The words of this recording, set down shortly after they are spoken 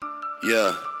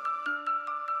Yeah.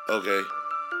 Okay.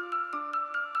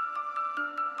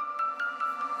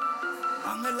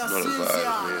 Know the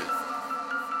vibe, man.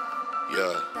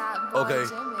 Yeah. Okay.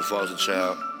 The foster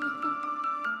child.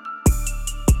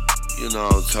 You know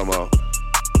what I'm talking about.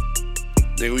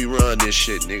 Nigga, we run this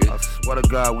shit, nigga. I swear to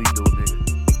God we do,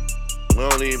 nigga. We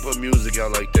don't even put music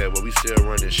out like that, but we still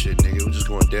run this shit, nigga. We just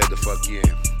going dead the fuck in.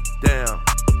 Damn.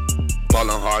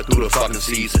 Ballin' hard through the fucking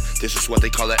season. This is what they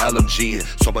call an LMG.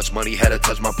 So much money had to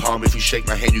touch my palm. If you shake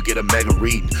my hand, you get a mega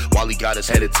reading. Wally got us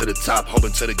headed to the top,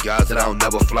 hoping to the gods that I don't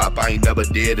never flop. I ain't never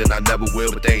did and I never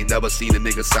will, but they ain't never seen a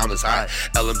nigga sound as high.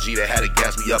 LMG that had to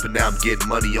gas me up, and now I'm getting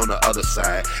money on the other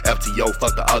side. FTO,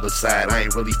 fuck the other side. I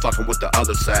ain't really fucking with the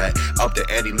other side. Up the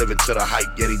ante, living to the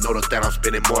hype. Yet he noticed that I'm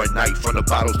spending more at night. From the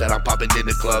bottles that I'm popping in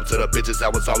the club to the bitches I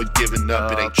was always giving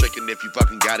up. It ain't tricking if you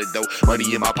fucking got it though.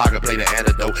 Money in my pocket, play the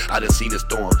antidote. I done seen the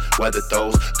storm, weathered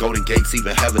those golden gates,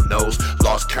 even heaven knows.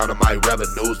 Lost count of my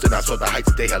revenues, then I saw the heights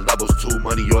that they had levels to.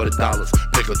 Money or the dollars,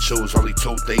 pick or choose. Only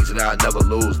two things that I never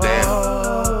lose. Damn,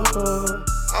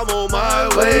 I'm on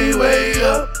my way, way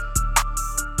up.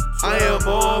 I am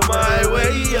on my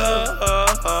way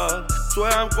up.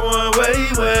 Swear I'm going way,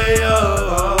 way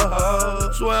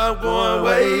up. Swear I'm going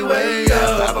way, way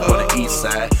up. I'm on the east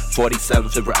side,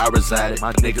 47th is where I reside.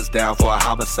 My niggas down for a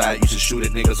homicide. Used to shoot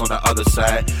at niggas on the other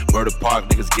side. Murder Park,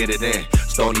 niggas get it in.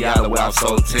 Stony Island where I'm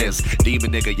so tense.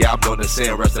 Demon nigga, yeah, I'm doing the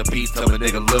same. Rest in peace to my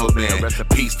nigga Lil Man. Rest in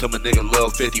peace to my nigga Lil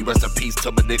 50. Rest in peace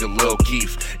to my nigga Lil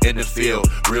Keith. In the field,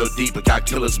 real deep. I got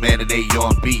killers, man, and they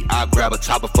on beat. I grab a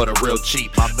chopper for the real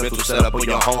cheap. My mental setup on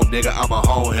your home, nigga. I'm a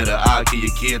home hitter. I'll give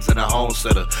your kids in a home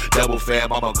sitter. Double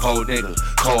fam, I'm a cold nigga.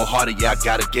 Cold hearted, yeah, I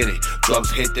gotta get it.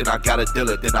 Drugs hit, then I gotta deal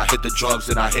it. Then I hit the drugs,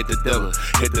 then I hit the dealer.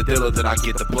 Hit the dealer, then I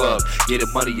get the plug.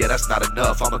 Getting money, yeah, that's not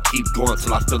enough. I'ma keep going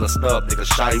till I feel a snub. Nigga,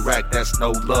 Chirac, that's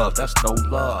no love. That's no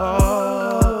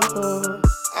love.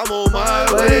 I'm on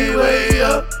my way, way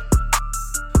up.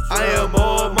 I am on